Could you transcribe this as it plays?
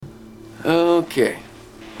Okay.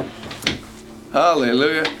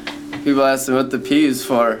 Hallelujah. People ask me what the P is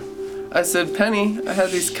for. I said, Penny. I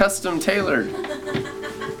had these custom tailored.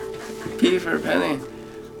 P for Penny.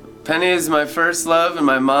 Penny is my first love and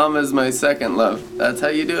my mom is my second love. That's how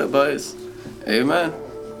you do it, boys. Amen.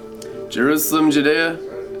 Jerusalem, Judea,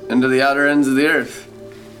 and to the outer ends of the earth.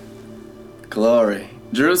 Glory.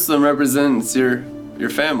 Jerusalem represents your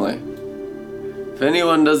family. If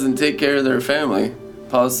anyone doesn't take care of their family,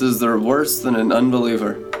 Paul says they're worse than an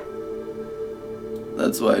unbeliever.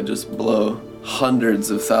 That's why I just blow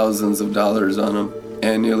hundreds of thousands of dollars on them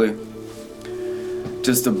annually.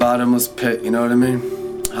 Just a bottomless pit, you know what I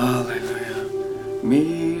mean? Hallelujah.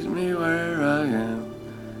 Meet me where I am.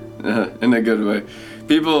 In a good way.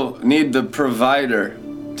 People need the provider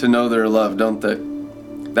to know they're loved, don't they?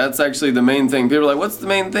 That's actually the main thing. People are like, what's the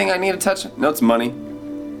main thing I need to touch? No, it's money.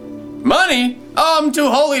 Money? Oh, I'm too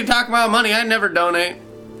holy to talk about money. I never donate.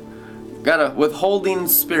 Got a withholding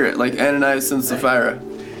spirit like Ananias and Sapphira.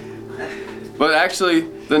 But actually,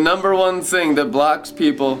 the number one thing that blocks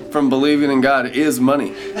people from believing in God is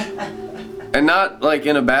money. And not like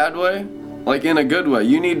in a bad way, like in a good way.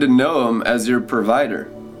 You need to know Him as your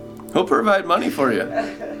provider. He'll provide money for you.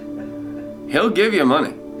 He'll give you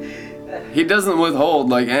money. He doesn't withhold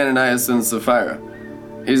like Ananias and Sapphira.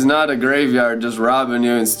 He's not a graveyard just robbing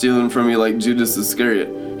you and stealing from you like Judas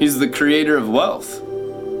Iscariot. He's the creator of wealth.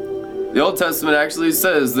 The Old Testament actually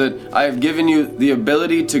says that I have given you the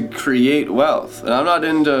ability to create wealth. And I'm not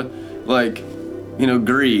into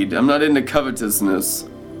greed. I'm not into covetousness.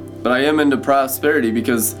 But I am into prosperity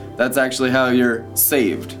because that's actually how you're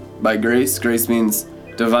saved. By grace. Grace means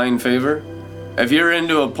divine favor. If you're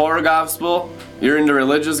into a poor gospel, you're into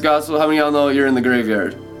religious gospel, how many of y'all know you're in the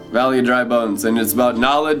graveyard? Valley of dry bones. And it's about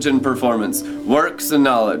knowledge and performance. Works and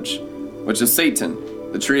knowledge, which is Satan,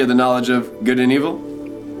 the tree of the knowledge of good and evil.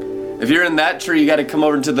 If you're in that tree, you got to come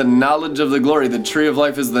over to the knowledge of the glory. The tree of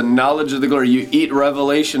life is the knowledge of the glory. You eat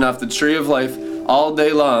revelation off the tree of life all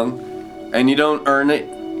day long, and you don't earn it,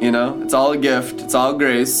 It's all a gift. It's all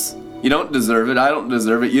grace. You don't deserve it. I don't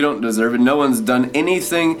deserve it. You don't deserve it. No one's done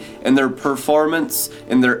anything in their performance,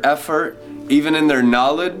 in their effort, even in their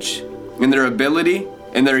knowledge, in their ability,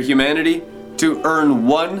 in their humanity, to earn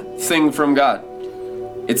one thing from God.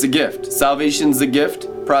 It's a gift. Salvation's a gift.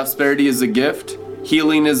 Prosperity is a gift.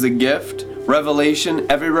 Healing is a gift. Revelation,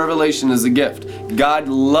 every revelation is a gift. God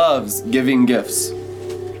loves giving gifts.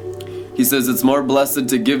 He says it's more blessed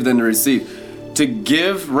to give than to receive. To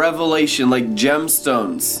give revelation like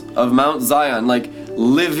gemstones of Mount Zion, like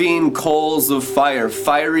living coals of fire,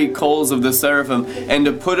 fiery coals of the seraphim, and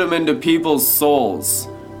to put them into people's souls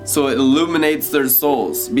so it illuminates their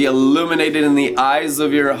souls. Be illuminated in the eyes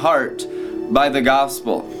of your heart by the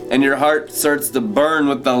gospel. And your heart starts to burn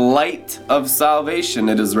with the light of salvation,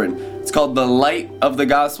 it is written. It's called the light of the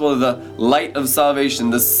gospel, the light of salvation,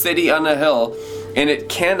 the city on a hill, and it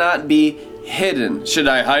cannot be hidden. Should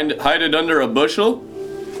I hide it under a bushel?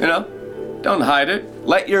 Don't hide it.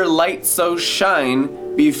 Let your light so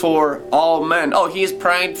shine before all men. Oh, he's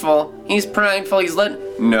prideful. He's letting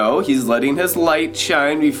his light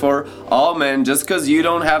shine before all men. Just because you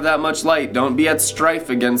don't have that much light, don't be at strife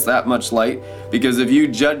against that much light. Because if you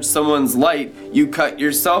judge someone's light, you cut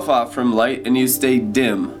yourself off from light and you stay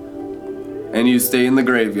dim. And you stay in the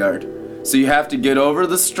graveyard. So you have to get over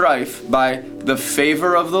the strife by the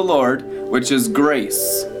favor of the Lord, which is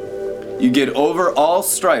grace. You get over all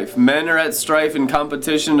strife. Men are at strife in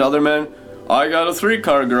competition to other men. I got a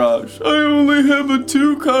 3-car garage. I only have a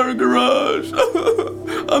 2-car garage.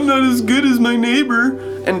 I'm not as good as my neighbor.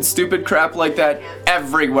 And stupid crap like that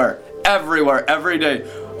everywhere, every day.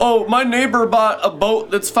 Oh, my neighbor bought a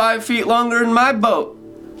boat that's 5 feet longer than my boat.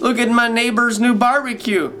 Look at my neighbor's new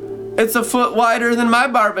barbecue. It's a foot wider than my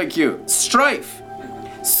barbecue. Strife.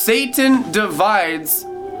 Satan divides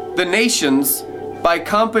the nations by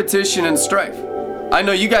competition and strife. I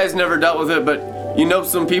know you guys never dealt with it, but you know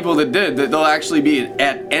some people that did, that they'll actually be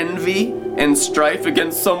at envy and strife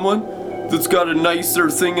against someone that's got a nicer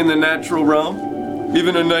thing in the natural realm,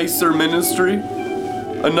 even a nicer ministry,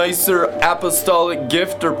 a nicer apostolic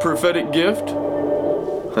gift or prophetic gift.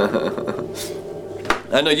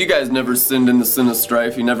 I know you guys never sinned in the sin of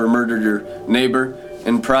strife. You never murdered your neighbor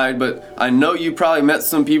in pride, but I know you probably met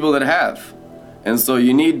some people that have. And so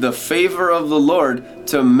you need the favor of the Lord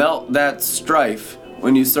to melt that strife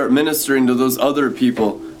when you start ministering to those other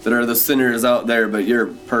people that are the sinners out there, but you're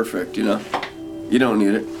perfect, You don't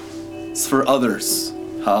need it. It's for others.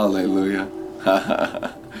 Hallelujah.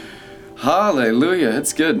 Hallelujah.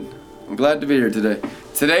 It's good. I'm glad to be here today.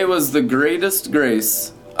 Today was the greatest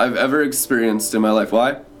grace I've ever experienced in my life.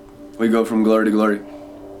 Why? We go from glory to glory.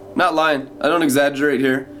 Not lying. I don't exaggerate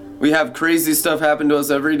here. We have crazy stuff happen to us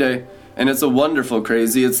every day, and it's a wonderful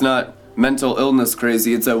crazy. It's not mental illness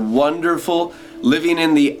crazy. It's a wonderful living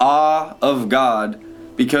in the awe of God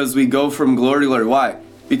because we go from glory to glory. Why?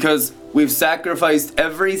 Because we've sacrificed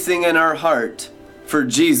everything in our heart for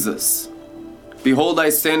Jesus. Behold, I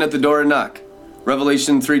stand at the door and knock.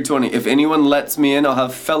 Revelation 3:20. If anyone lets me in, I'll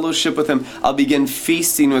have fellowship with him. I'll begin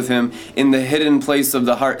feasting with him in the hidden place of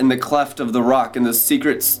the heart, in the cleft of the rock, in the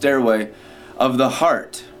secret stairway of the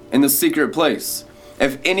heart, in the secret place.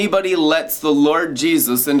 If anybody lets the Lord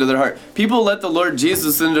Jesus into their heart, people let the Lord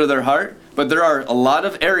Jesus into their heart, but there are a lot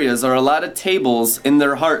of areas or a lot of tables in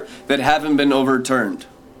their heart that haven't been overturned.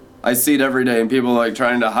 I see it every day, and people are like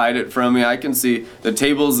trying to hide it from me. I can see the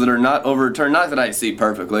tables that are not overturned. Not that I see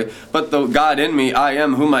perfectly, but the God in me, I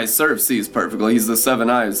am whom I serve, sees perfectly. He's the 7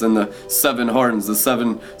 eyes and the 7 horns, the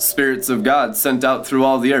 7 spirits of God sent out through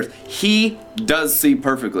all the earth. He does see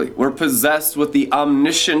perfectly. We're possessed with the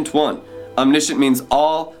omniscient one. Omniscient means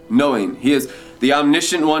all-knowing. He is the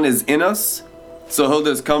omniscient one is in us, so he'll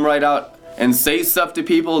just come right out and say stuff to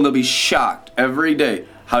people, and they'll be shocked every day.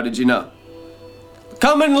 How did you know?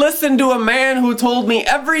 Come and listen to a man who told me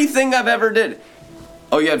everything I've ever did.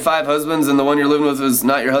 Oh, you had 5 husbands and the one you're living with is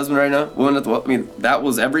not your husband right now? I mean, that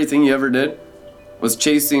was everything you ever did? Was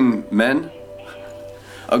chasing men?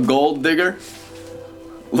 A gold digger?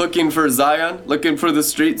 Looking for Zion? Looking for the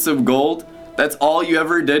streets of gold? That's all you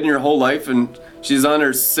ever did in your whole life, and she's on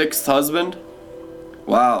her 6th husband?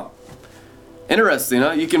 Wow. Interesting,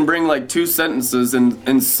 huh? You can bring like 2 sentences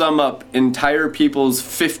and sum up entire people's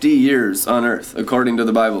 50 years on earth, according to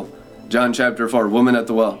the Bible. John chapter 4, woman at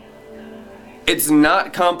the well. It's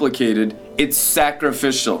not complicated, it's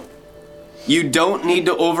sacrificial. You don't need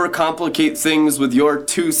to overcomplicate things with your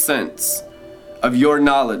 2 cents of your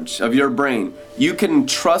knowledge, of your brain. You can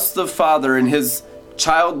trust the Father in his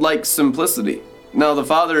childlike simplicity. Now, the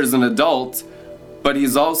Father is an adult, but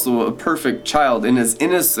he's also a perfect child in his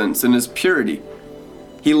innocence and his purity.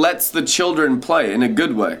 He lets the children play in a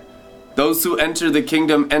good way. Those who enter the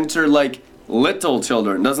kingdom enter like little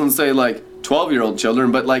children. Doesn't say like 12-year-old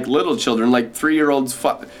children, but like little children, like 3-year-olds,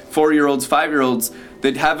 4-year-olds, 5-year-olds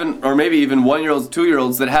that haven't, or maybe even 1-year-olds,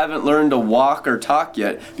 2-year-olds that haven't learned to walk or talk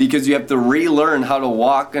yet, because you have to relearn how to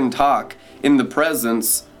walk and talk in the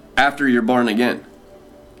presence after you're born again.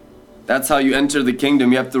 That's how you enter the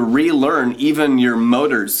kingdom. You have to relearn even your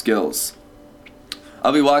motor skills.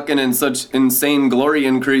 I'll be walking in such insane glory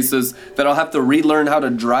increases that I'll have to relearn how to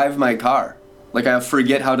drive my car. Like I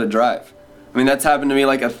forget how to drive. I mean, that's happened to me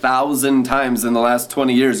like 1,000 times in the last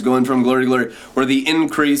 20 years, going from glory to glory, where the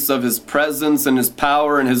increase of his presence and his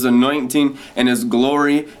power and his anointing and his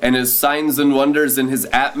glory and his signs and wonders and his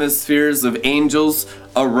atmospheres of angels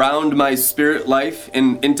around my spirit life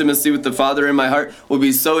in intimacy with the Father in my heart will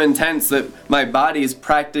be so intense that my body is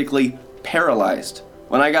practically paralyzed.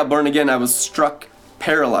 When I got born again, I was struck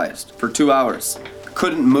paralyzed for 2 hours.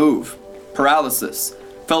 Couldn't move. Paralysis.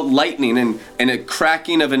 Felt lightning and a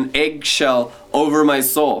cracking of an eggshell over my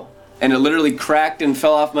soul. And it literally cracked and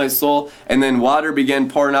fell off my soul, and then water began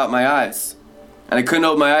pouring out my eyes. And I couldn't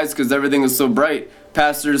open my eyes because everything was so bright.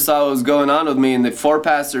 Pastors saw what was going on with me, and the 4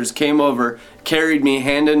 pastors came over, carried me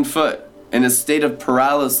hand and foot in a state of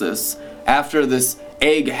paralysis after this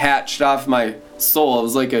egg hatched off my soul. It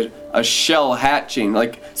was like a shell hatching,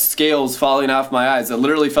 like scales falling off my eyes. I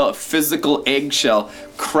literally felt a physical eggshell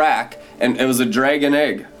crack, and it was a dragon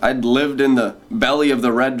egg. I'd lived in the belly of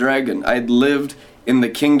the red dragon. I'd lived in the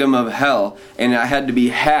kingdom of hell, and I had to be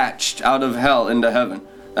hatched out of hell into heaven.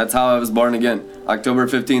 That's how I was born again. October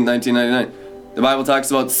 15, 1999. The Bible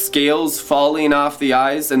talks about scales falling off the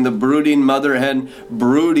eyes and the brooding mother hen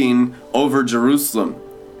brooding over Jerusalem.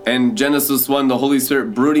 And Genesis 1, the Holy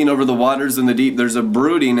Spirit brooding over the waters in the deep. There's a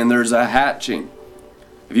brooding and there's a hatching.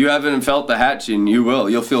 If you haven't felt the hatching, you will.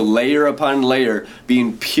 You'll feel layer upon layer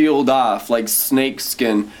being peeled off like snake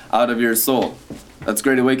skin out of your soul. That's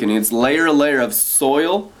Great Awakening. It's layer of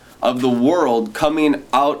soil of the world coming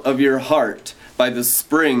out of your heart by the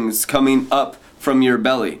springs coming up from your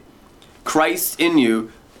belly. Christ in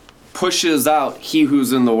you pushes out he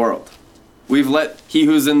who's in the world. We've let he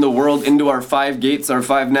who's in the world into our 5 gates, our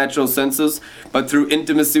 5 natural senses, but through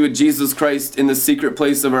intimacy with Jesus Christ in the secret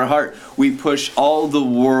place of our heart, we push all the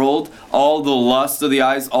world, all the lust of the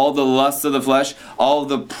eyes, all the lust of the flesh, all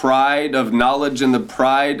the pride of knowledge and the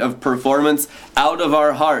pride of performance out of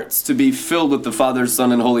our hearts to be filled with the Father,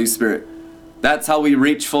 Son, and Holy Spirit. That's how we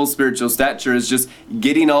reach full spiritual stature, is just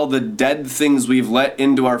getting all the dead things we've let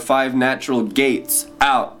into our 5 natural gates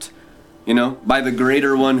out, by the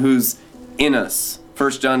greater one who's in us.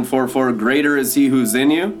 1 John 4:4, greater is he who's in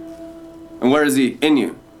you. And where is he? In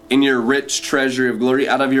you. in your rich treasury of glory,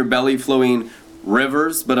 out of your belly flowing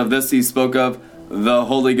rivers. But of this he spoke of the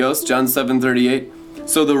Holy Ghost, John 7:38.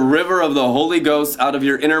 So the river of the Holy Ghost out of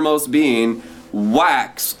your innermost being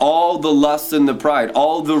wax all the lust and the pride,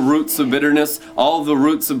 all the roots of bitterness, all the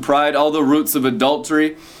roots of pride, all the roots of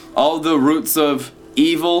adultery, all the roots of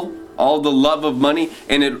evil, all the love of money,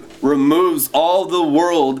 and it removes all the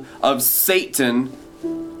world of Satan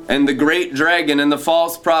and the great dragon and the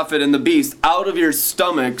false prophet and the beast out of your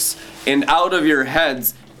stomachs and out of your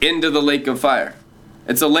heads into the lake of fire.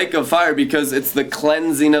 It's a lake of fire because it's the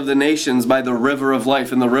cleansing of the nations by the river of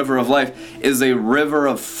life, and the river of life is a river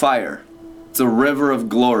of fire. It's a river of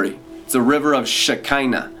glory. It's a river of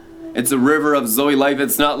Shekinah. It's a river of Zoe life.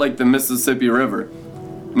 It's not like the Mississippi River.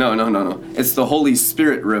 No. It's the Holy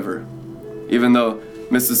Spirit River. Even though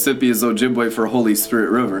Mississippi is Ojibwe for Holy Spirit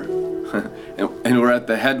River. and we're at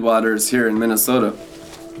the headwaters here in Minnesota.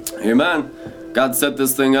 Amen. God set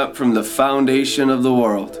this thing up from the foundation of the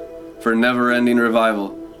world for never-ending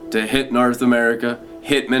revival to hit North America,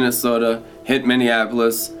 hit Minnesota, hit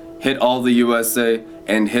Minneapolis, hit all the USA,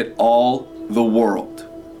 and hit all the world.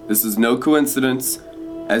 This is no coincidence.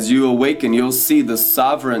 As you awaken, you'll see the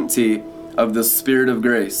sovereignty of the Spirit of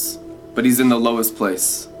grace. But he's in the lowest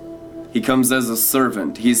place. He comes as a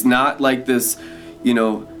servant. He's not like this,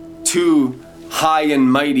 too high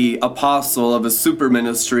and mighty apostle of a super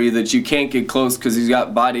ministry that you can't get close because he's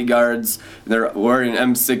got bodyguards. They're wearing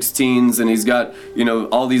M16s and he's got,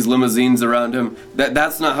 all these limousines around him.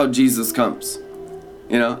 That's not how Jesus comes.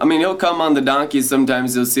 He'll come on the donkey.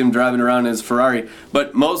 Sometimes you'll see him driving around in his Ferrari.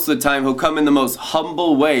 But most of the time, he'll come in the most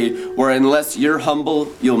humble way where unless you're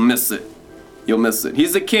humble, you'll miss it. You'll miss it.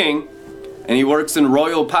 He's a king, and he works in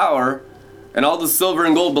royal power, and all the silver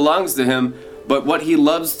and gold belongs to him. But what he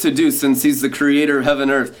loves to do, since he's the creator of heaven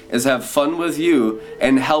and earth, is have fun with you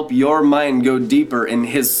and help your mind go deeper in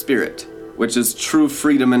his spirit, which is true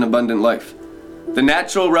freedom and abundant life. The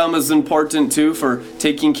natural realm is important too for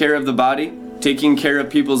taking care of the body, taking care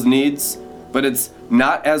of people's needs, but it's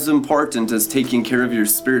not as important as taking care of your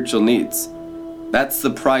spiritual needs. That's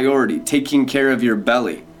the priority, taking care of your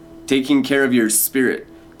belly, taking care of your spirit,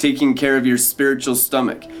 taking care of your spiritual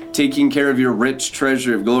stomach, taking care of your rich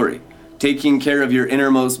treasure of glory, taking care of your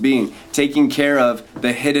innermost being, taking care of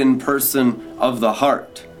the hidden person of the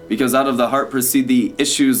heart, because out of the heart proceed the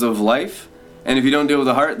issues of life, and if you don't deal with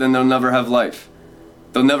the heart, then they'll never have life.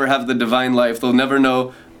 They'll never have the divine life. They'll never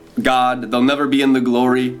know God. They'll never be in the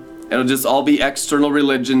glory. It'll just all be external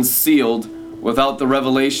religion sealed without the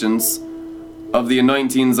revelations of the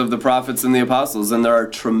anointings of the prophets and the apostles. And there are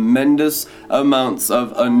tremendous amounts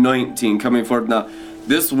of anointing coming forth now.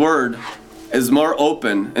 This word is more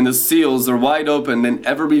open and the seals are wide open than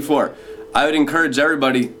ever before. I would encourage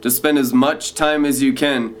everybody to spend as much time as you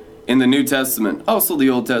can in the New Testament. Also the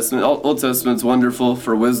Old Testament. Old Testament's wonderful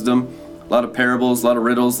for wisdom. A lot of parables, a lot of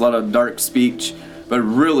riddles, a lot of dark speech. But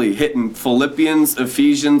really hitting Philippians,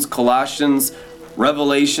 Ephesians, Colossians,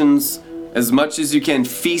 Revelations, as much as you can,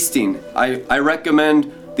 feasting. I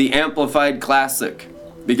recommend the Amplified Classic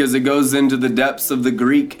because it goes into the depths of the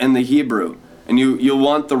Greek and the Hebrew. And you'll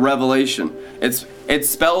want the revelation. It's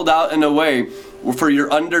spelled out in a way for your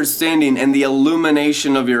understanding and the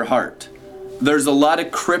illumination of your heart. There's a lot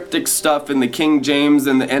of cryptic stuff in the King James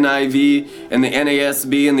and the NIV and the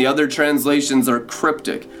NASB and the other translations are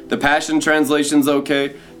cryptic. The Passion Translation's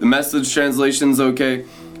okay, the Message Translation's okay,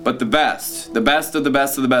 but the best of the best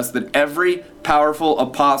of the best that every powerful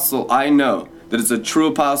apostle I know that is a true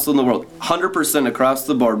apostle in the world, 100% across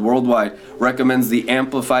the board worldwide, recommends the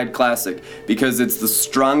Amplified Classic because it's the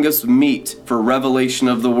strongest meat for revelation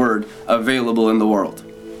of the word available in the world.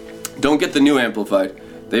 Don't get the new Amplified.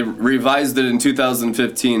 They revised it in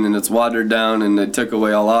 2015 and it's watered down and they took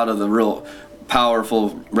away a lot of the real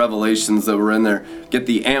powerful revelations that were in there. Get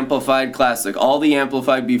the Amplified Classic. All the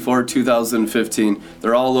Amplified before 2015.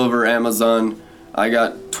 They're all over Amazon. I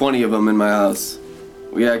got 20 of them in my house.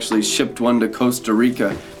 We actually shipped one to Costa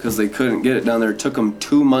Rica because they couldn't get it down there. It took them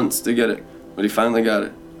 2 months to get it, but he finally got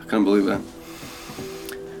it. I couldn't believe that.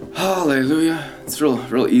 Hallelujah. It's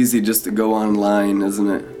real easy just to go online, isn't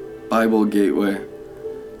it? Bible Gateway.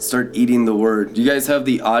 Start eating the Word. Do you guys have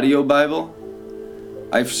the audio Bible?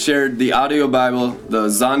 I've shared the audio Bible, the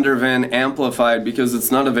Zondervan Amplified, because it's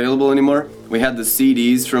not available anymore. We had the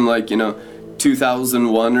CDs from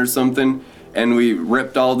 2001 or something, and we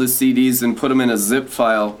ripped all the CDs and put them in a zip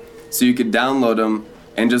file so you could download them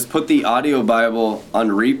and just put the audio Bible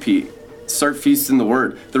on repeat. Start feasting the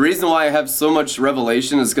Word. The reason why I have so much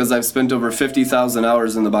revelation is because I've spent over 50,000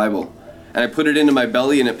 hours in the Bible. and I put it into my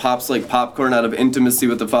belly and it pops like popcorn out of intimacy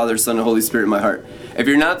with the Father, Son, and Holy Spirit in my heart. If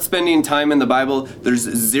you're not spending time in the Bible, there's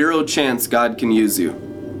zero chance God can use you,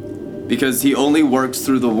 because he only works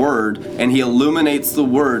through the Word, and he illuminates the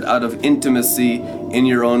Word out of intimacy in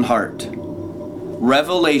your own heart.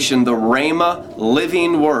 Revelation, the Rhema,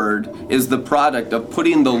 living Word, is the product of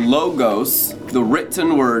putting the Logos, the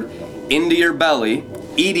written Word, into your belly,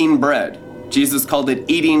 eating bread. Jesus called it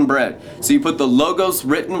eating bread. So you put the Logos,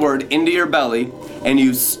 written Word, into your belly, and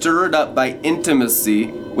you stir it up by intimacy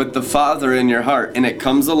with the Father in your heart, and it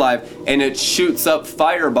comes alive, and it shoots up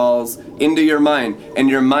fireballs into your mind, and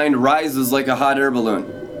your mind rises like a hot air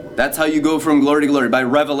balloon. That's how you go from glory to glory, by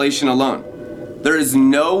revelation alone. There is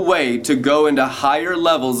no way to go into higher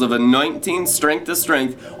levels of anointing, strength to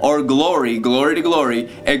strength, or glory to glory,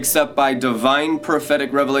 except by divine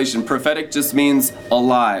prophetic revelation. Prophetic just means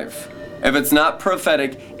alive. If it's not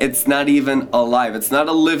prophetic, it's not even alive. It's not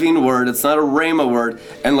a living word. It's not a rhema word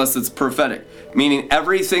unless it's prophetic. Meaning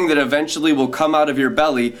everything that eventually will come out of your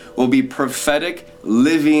belly will be prophetic,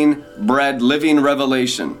 living bread, living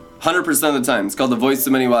revelation. 100% of the time. It's called the voice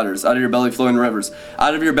of many waters. Out of your belly flowing rivers.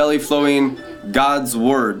 Out of your belly flowing God's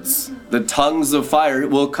words. The tongues of fire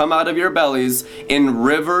will come out of your bellies in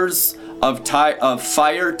rivers of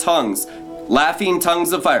fire tongues. Laughing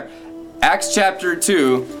tongues of fire. Acts chapter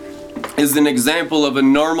 2 is an example of a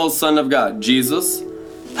normal son of God, Jesus,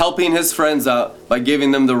 helping his friends out by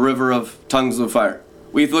giving them the river of tongues of fire.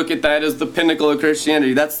 We look at that as the pinnacle of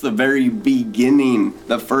Christianity. That's the very beginning,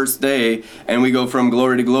 the first day, and we go from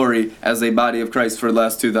glory to glory as a body of Christ for the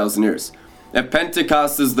last 2,000 years. If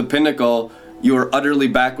Pentecost is the pinnacle, you are utterly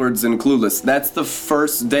backwards and clueless. That's the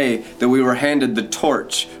first day that we were handed the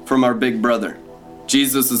torch from our big brother.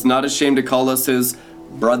 Jesus is not ashamed to call us his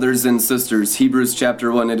brothers and sisters. Hebrews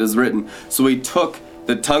chapter 1, it is written. So we took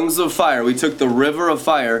the tongues of fire, we took the river of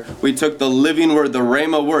fire, we took the living word, the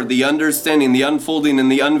rhema word, the understanding, the unfolding,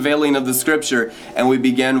 and the unveiling of the scripture, and we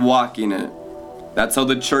began walking in it. That's how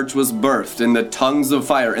the church was birthed, in the tongues of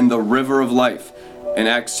fire, in the river of life, in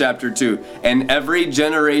Acts chapter 2. And every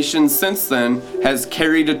generation since then has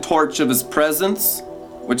carried a torch of his presence,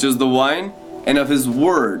 which is the wine, and of his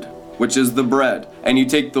word, which is the bread. And you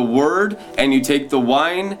take the word, and you take the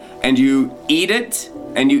wine, and you eat it,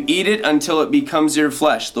 and you eat it until it becomes your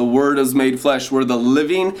flesh. The word is made flesh. We're the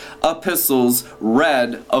living epistles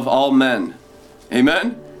read of all men.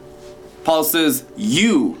 Amen? Paul says,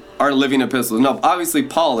 you are living epistles. Now, obviously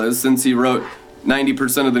Paul is, since he wrote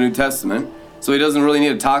 90% of the New Testament. So he doesn't really need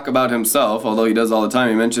to talk about himself, although he does all the time.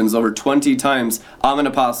 He mentions over 20 times, I'm an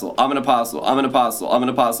apostle, I'm an apostle, I'm an apostle, I'm an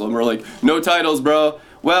apostle. And we're like, no titles, bro.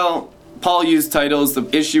 Well, Paul used titles. The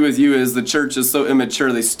issue with you is the church is so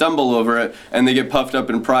immature, they stumble over it, and they get puffed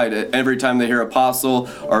up in pride every time they hear apostle,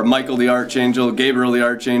 or Michael the archangel, Gabriel the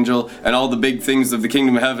archangel, and all the big things of the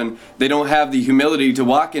kingdom of heaven. They don't have the humility to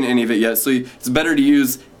walk in any of it yet, so it's better to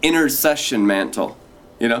use intercession mantle,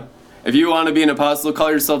 you know? If you want to be an apostle,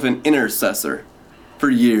 call yourself an intercessor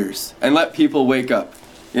for years, and let people wake up,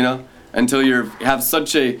 you know? Until you have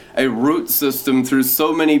such a root system through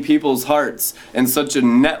so many people's hearts, and such a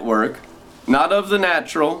network, not of the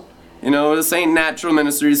natural, you know, this ain't natural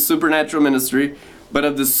ministry, it's supernatural ministry, but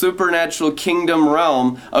of the supernatural kingdom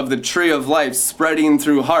realm of the tree of life spreading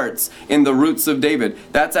through hearts in the roots of David.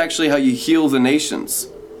 That's actually how you heal the nations.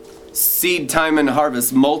 Seed time and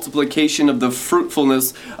harvest, multiplication of the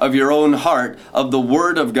fruitfulness of your own heart, of the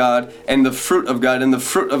word of God and the fruit of God, and the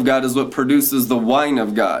fruit of God is what produces the wine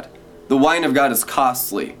of God. The wine of God is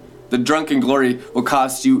costly. The drunken glory will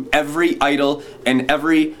cost you every idol and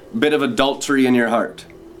every bit of adultery in your heart.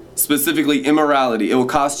 Specifically immorality. It will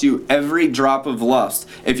cost you every drop of lust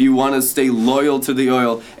if you want to stay loyal to the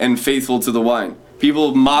oil and faithful to the wine.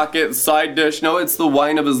 People mock it, side dish. No, it's the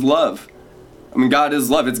wine of his love. I mean, God is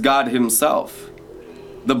love. It's God himself.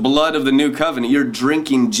 The blood of the new covenant. You're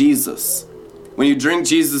drinking Jesus. When you drink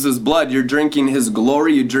Jesus' blood, you're drinking his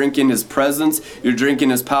glory, you're drinking his presence, you're drinking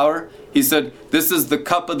his power. He said, this is the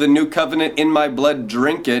cup of the new covenant in my blood.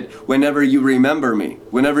 Drink it whenever you remember me,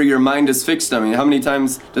 whenever your mind is fixed on me. How many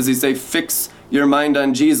times does he say, fix your mind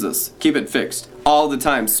on Jesus? Keep it fixed all the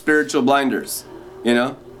time. Spiritual blinders, you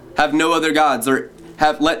know? Have no other gods, or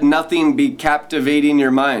let nothing be captivating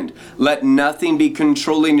your mind. Let nothing be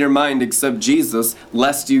controlling your mind except Jesus,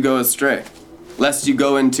 lest you go astray, lest you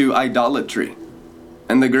go into idolatry.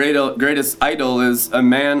 And the greatest idol is a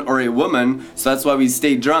man or a woman, so that's why we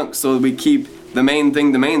stay drunk, so we keep the main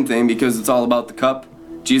thing, because it's all about the cup.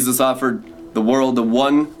 Jesus offered the world a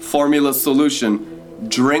one formula solution.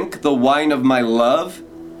 Drink the wine of my love,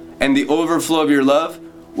 and the overflow of your love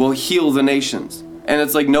will heal the nations. And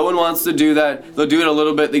it's like no one wants to do that. They'll do it a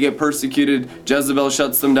little bit. They get persecuted. Jezebel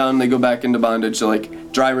shuts them down. They go back into bondage. So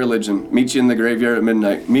like dry religion. Meet you in the graveyard at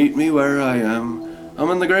midnight. Meet me where I am. I'm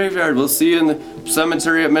in the graveyard. We'll see you in the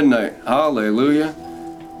cemetery at midnight. Hallelujah.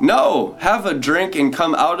 No, have a drink and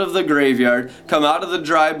come out of the graveyard, come out of the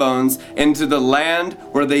dry bones into the land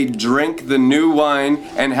where they drink the new wine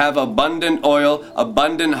and have abundant oil,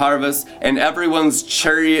 abundant harvest, and everyone's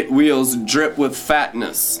chariot wheels drip with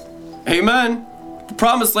fatness. Amen. The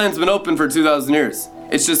promised land's been open for 2,000 years.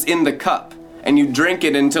 It's just in the cup. And you drink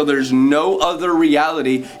it until there's no other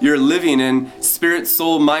reality you're living in, spirit,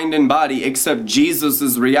 soul, mind, and body, except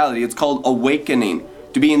Jesus' reality. It's called awakening,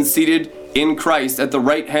 to being seated in Christ at the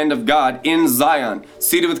right hand of God in Zion,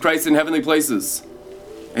 seated with Christ in heavenly places.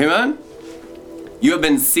 Amen? You have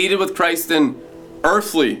been seated with Christ in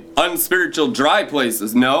earthly, unspiritual, dry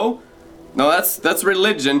places. No, that's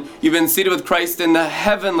religion. You've been seated with Christ in the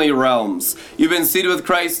heavenly realms. You've been seated with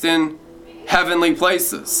Christ in heavenly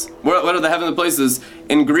places. What are the heavenly places?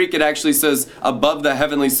 In Greek, it actually says above the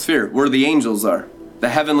heavenly sphere, where the angels are. The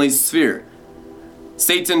heavenly sphere.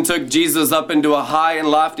 Satan took Jesus up into a high and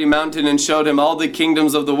lofty mountain and showed him all the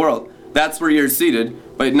kingdoms of the world. That's where you're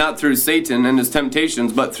seated, but not through Satan and his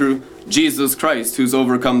temptations, but through Jesus Christ, who's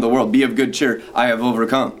overcome the world. Be of good cheer, I have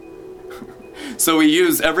overcome. So we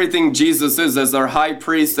use everything Jesus is as our high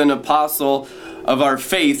priest and apostle of our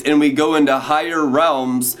faith, and we go into higher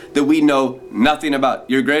realms that we know nothing about.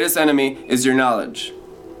 Your greatest enemy is your knowledge.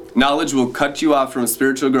 Knowledge will cut you off from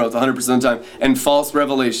spiritual growth 100% of the time, and false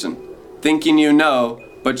revelation. Thinking you know,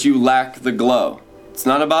 but you lack the glow. It's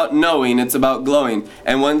not about knowing, it's about glowing.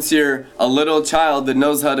 And once you're a little child that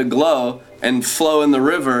knows how to glow and flow in the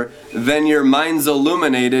river, then your mind's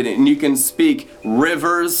illuminated and you can speak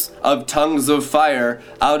rivers of tongues of fire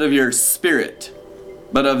out of your spirit.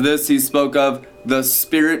 But of this he spoke of the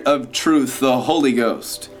Spirit of truth, the Holy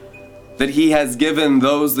Ghost, that he has given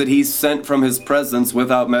those that he sent from his presence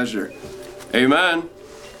without measure. Amen.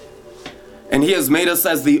 And he has made us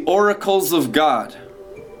as the oracles of God.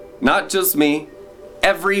 Not just me,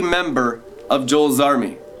 every member of Joel's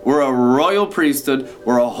army. We're a royal priesthood,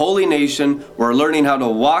 we're a holy nation, we're learning how to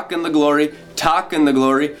walk in the glory, talk in the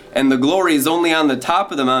glory, and the glory is only on the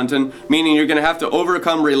top of the mountain, meaning you're going to have to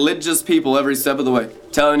overcome religious people every step of the way.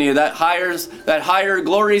 Telling you that higher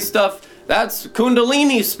glory stuff, that's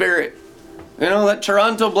Kundalini spirit. You know, that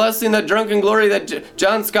Toronto blessing, that drunken glory, that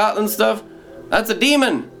John Scotland stuff, that's a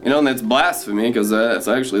demon. You know, and that's blasphemy because that's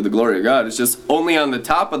actually the glory of God. It's just only on the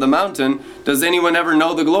top of the mountain does anyone ever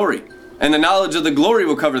know the glory. And the knowledge of the glory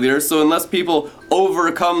will cover the earth. So unless people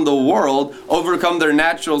overcome the world, overcome their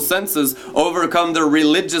natural senses, overcome their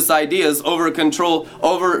religious ideas, overcome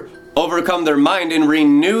their mind and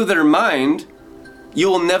renew their mind, you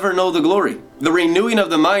will never know the glory. The renewing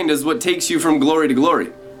of the mind is what takes you from glory to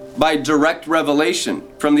glory by direct revelation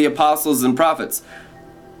from the apostles and prophets.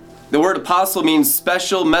 The word apostle means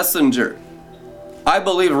special messenger. I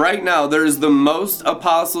believe right now there's the most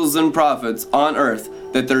apostles and prophets on earth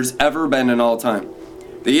that there's ever been in all time.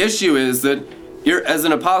 The issue is that as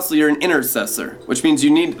an apostle, you're an intercessor, which means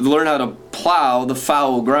you need to learn how to plow the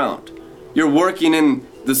fallow ground. You're working in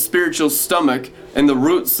the spiritual stomach and the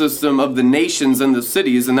root system of the nations and the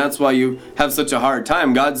cities, and that's why you have such a hard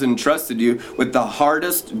time. God's entrusted you with the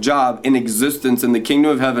hardest job in existence in the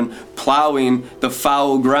kingdom of heaven, plowing the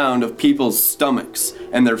foul ground of people's stomachs,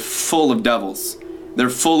 and they're full of devils. They're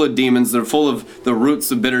full of demons. They're full of the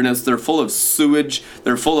roots of bitterness. They're full of sewage.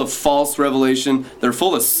 They're full of false revelation. They're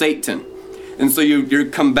full of Satan. And so you're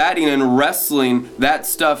combating and wrestling that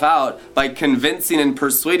stuff out by convincing and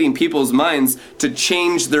persuading people's minds to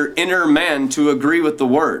change their inner man to agree with the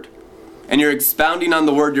word. And you're expounding on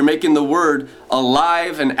the word. You're making the word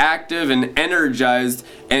alive and active and energized.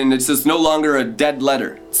 And it's just no longer a dead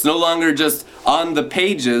letter. It's no longer just on the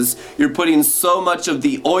pages. You're putting so much of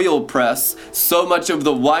the oil press, so much of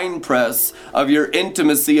the wine press of your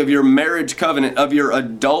intimacy, of your marriage covenant, of your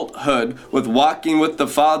adulthood with walking with the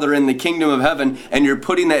Father in the kingdom of heaven. And you're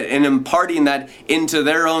putting that and imparting that into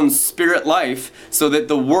their own spirit life so that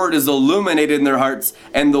the word is illuminated in their hearts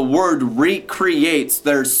and the word recreates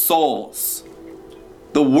their souls.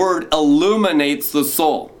 The word illuminates the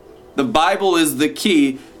soul. The Bible is the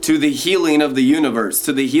key to the healing of the universe,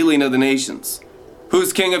 to the healing of the nations.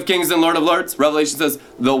 Who's King of Kings and Lord of Lords? Revelation says,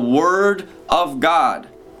 the Word of God.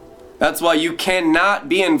 That's why you cannot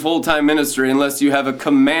be in full-time ministry unless you have a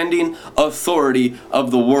commanding authority of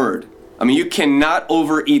the Word. I mean, you cannot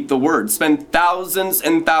overeat the Word. Spend thousands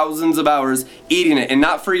and thousands of hours eating it, and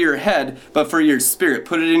not for your head, but for your spirit.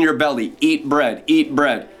 Put it in your belly. Eat bread. Eat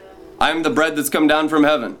bread. I am the bread that's come down from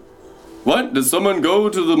heaven. What? Did someone go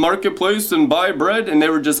to the marketplace and buy bread? And they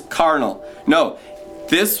were just carnal. No,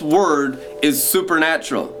 this word is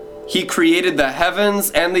supernatural. He created the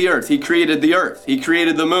heavens and the earth. He created the earth. He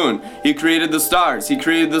created the moon. He created the stars. He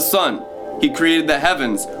created the sun. He created the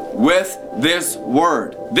heavens with this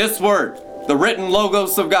word. This word, the written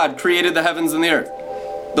logos of God, created the heavens and the earth.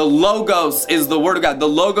 The logos is the word of God. The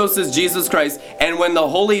logos is Jesus Christ. And when the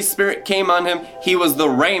Holy Spirit came on him, he was the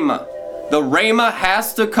Rhema. The Rhema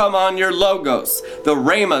has to come on your logos. The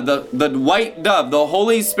Rhema, the white dove, the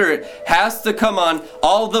Holy Spirit has to come on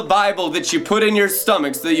all the Bible that you put in your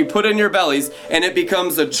stomachs, that you put in your bellies, and it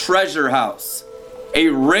becomes a treasure house. A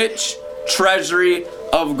rich treasury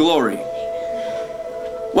of glory.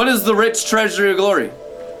 What is the rich treasury of glory?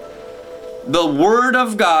 The Word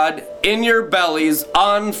of God in your bellies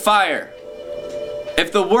on fire.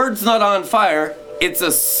 If the Word's not on fire, it's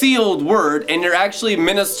a sealed word, and you're actually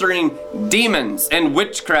ministering demons and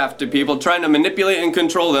witchcraft to people, trying to manipulate and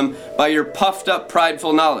control them by your puffed up,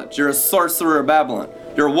 prideful knowledge. You're a sorcerer of Babylon.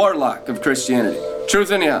 You're a warlock of Christianity.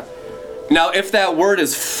 Truth anyhow. Now, if that word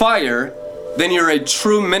is fire, then you're a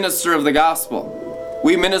true minister of the gospel.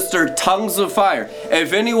 We minister tongues of fire.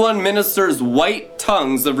 If anyone ministers white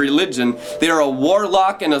tongues of religion, they are a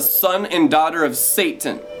warlock and a son and daughter of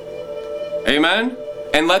Satan. Amen?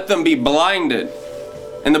 And let them be blinded.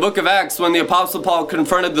 In the book of Acts, when the Apostle Paul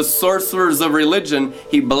confronted the sorcerers of religion,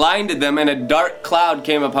 he blinded them and a dark cloud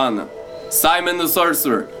came upon them. Simon the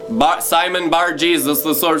sorcerer, Simon Bar Jesus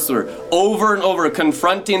the sorcerer, over and over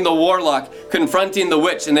confronting the warlock, confronting the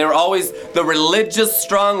witch, and they were always the religious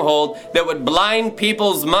stronghold that would blind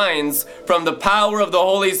people's minds from the power of the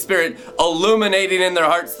Holy Spirit illuminating in their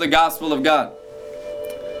hearts the gospel of God.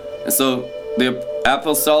 And so the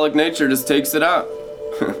apostolic nature just takes it out.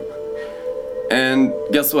 And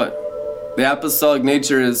guess what? The apostolic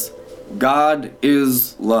nature is God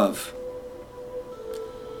is love.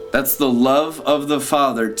 That's the love of the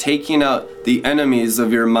Father taking out the enemies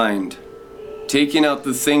of your mind. Taking out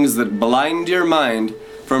the things that blind your mind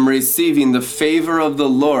from receiving the favor of the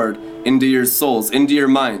Lord into your souls, into your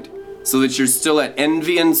mind. So that you're still at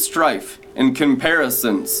envy and strife and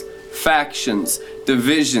comparisons, factions,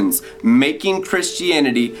 divisions, making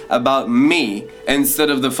Christianity about me instead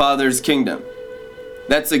of the Father's kingdom.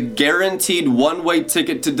 That's a guaranteed one-way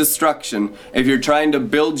ticket to destruction if you're trying to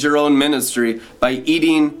build your own ministry by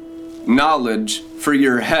eating knowledge for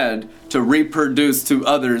your head to reproduce to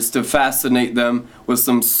others to fascinate them with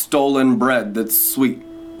some stolen bread that's sweet.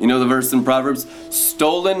 You know the verse in Proverbs?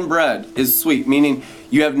 Stolen bread is sweet, meaning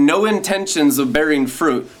you have no intentions of bearing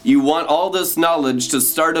fruit. You want all this knowledge to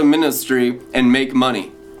start a ministry and make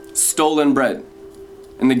money. Stolen bread.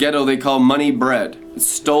 In the ghetto they call money bread. It's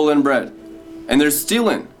stolen bread. And they're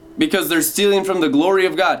stealing because they're stealing from the glory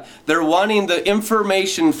of God. They're wanting the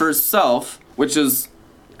information for self, which is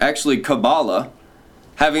actually Kabbalah,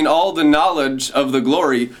 having all the knowledge of the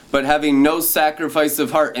glory, but having no sacrifice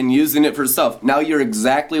of heart and using it for self. Now you're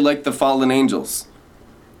exactly like the fallen angels.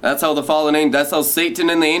 That's how that's how Satan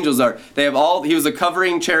and the angels are. They have he was a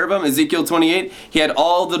covering cherubim, Ezekiel 28. He had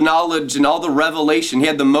all the knowledge and all the revelation. He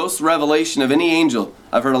had the most revelation of any angel.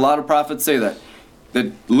 I've heard a lot of prophets say that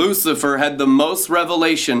Lucifer had the most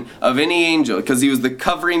revelation of any angel because he was the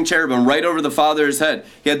covering cherubim right over the Father's head.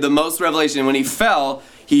 He had the most revelation. And when he fell,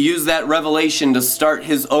 he used that revelation to start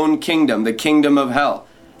his own kingdom, the kingdom of hell.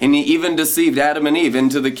 And he even deceived Adam and Eve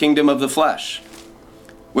into the kingdom of the flesh.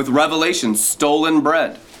 With revelation, stolen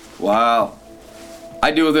bread. Wow.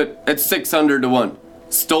 I deal with it at 600 to 1.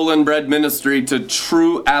 Stolen bread ministry to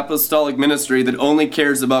true apostolic ministry that only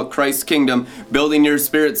cares about Christ's kingdom, building your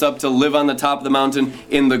spirits up to live on the top of the mountain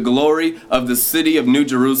in the glory of the city of New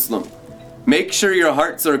Jerusalem. Make sure your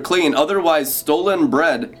hearts are clean, otherwise stolen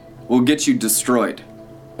bread will get you destroyed.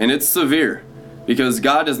 And it's severe because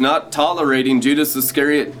God is not tolerating Judas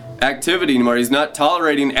Iscariot activity anymore. He's not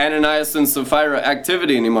tolerating Ananias and Sapphira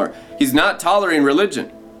activity anymore. He's not tolerating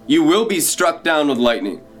religion. You will be struck down with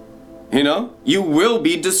lightning. You know, you will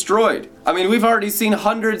be destroyed. I mean, we've already seen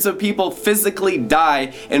hundreds of people physically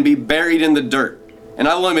die and be buried in the dirt. And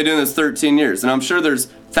I've only been doing this 13 years, and I'm sure there's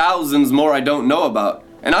thousands more I don't know about.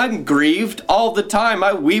 And I'm grieved all the time.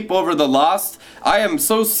 I weep over the lost. I am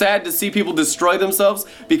so sad to see people destroy themselves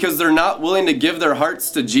because they're not willing to give their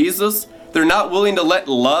hearts to Jesus. They're not willing to let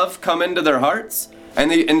love come into their hearts.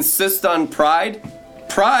 And they insist on pride.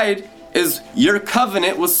 Pride is your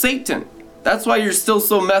covenant with Satan. That's why you're still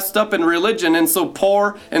so messed up in religion and so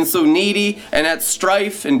poor and so needy and at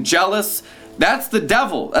strife and jealous. That's the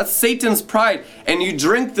devil. That's Satan's pride. And you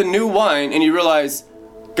drink the new wine and you realize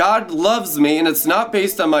God loves me, and it's not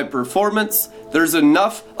based on my performance. There's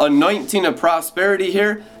enough anointing of prosperity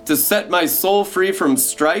here to set my soul free from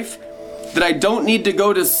strife that I don't need to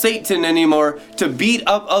go to Satan anymore to beat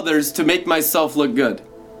up others to make myself look good.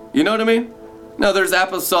 You know what I mean? Now there's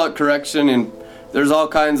apostolic correction and there's all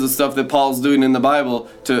kinds of stuff that Paul's doing in the Bible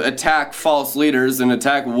to attack false leaders and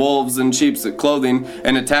attack wolves in sheep's clothing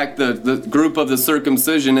and attack the group of the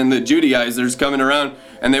circumcision and the Judaizers coming around,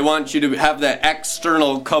 and they want you to have that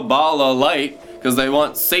external Kabbalah light because they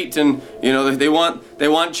want Satan, you know, they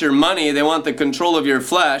want your money, they want the control of your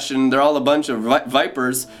flesh, and they're all a bunch of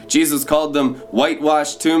vipers. Jesus called them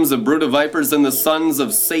whitewashed tombs, a brood of vipers, and the sons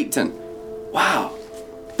of Satan. Wow.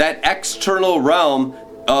 That external realm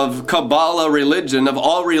of Kabbalah religion, of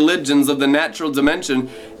all religions of the natural dimension,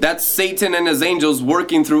 that's Satan and his angels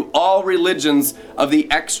working through all religions of the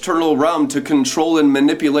external realm to control and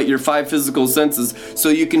manipulate your 5 physical senses so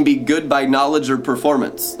you can be good by knowledge or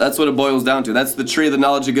performance. That's what it boils down to. That's the tree of the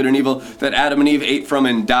knowledge of good and evil that Adam and Eve ate from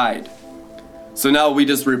and died. So now we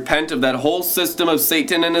just repent of that whole system of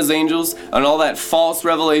Satan and his angels and all that false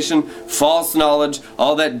revelation, false knowledge,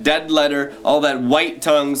 all that dead letter, all that white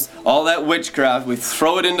tongues, all that witchcraft. We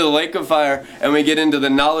throw it into the lake of fire and we get into the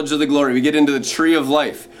knowledge of the glory. We get into the tree of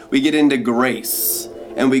life. We get into grace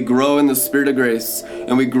and we grow in the spirit of grace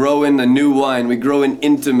and we grow in the new wine. We grow in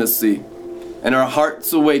intimacy and our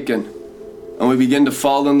hearts awaken. And we begin to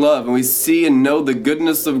fall in love, and we see and know the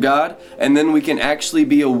goodness of God, and then we can actually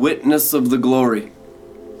be a witness of the glory.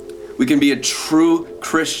 We can be a true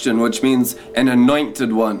Christian, which means an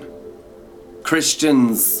anointed one.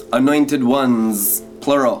 Christians, anointed ones,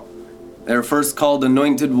 plural. They were first called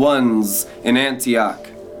anointed ones in Antioch.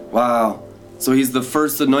 Wow. So he's the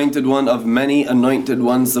first anointed one of many anointed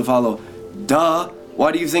ones to follow. Duh.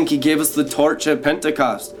 Why do you think he gave us the torch at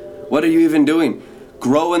Pentecost? What are you even doing?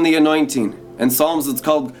 Grow in the anointing. In Psalms, it's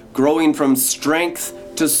called growing from strength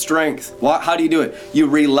to strength. How do you do it? You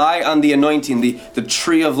rely on the anointing, the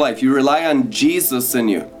tree of life. You rely on Jesus in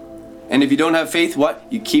you. And if you don't have faith, what?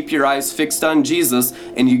 You keep your eyes fixed on Jesus,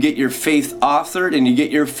 and you get your faith authored, and you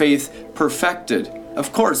get your faith perfected.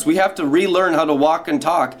 Of course, we have to relearn how to walk and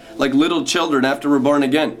talk like little children after we're born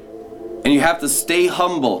again. And you have to stay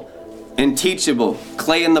humble and teachable,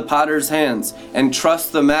 clay in the potter's hands, and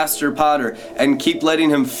trust the master potter, and keep letting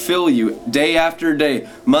him fill you day after day,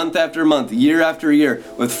 month after month, year after year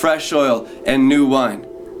with fresh oil and new wine.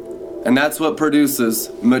 And that's what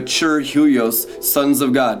produces mature huios, sons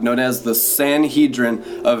of God, known as the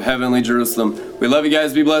Sanhedrin of heavenly Jerusalem. We love you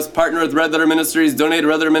guys. Be blessed. Partner with Red Letter Ministries. Donate at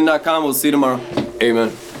redlettermin.com. We'll see you tomorrow.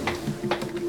 Amen.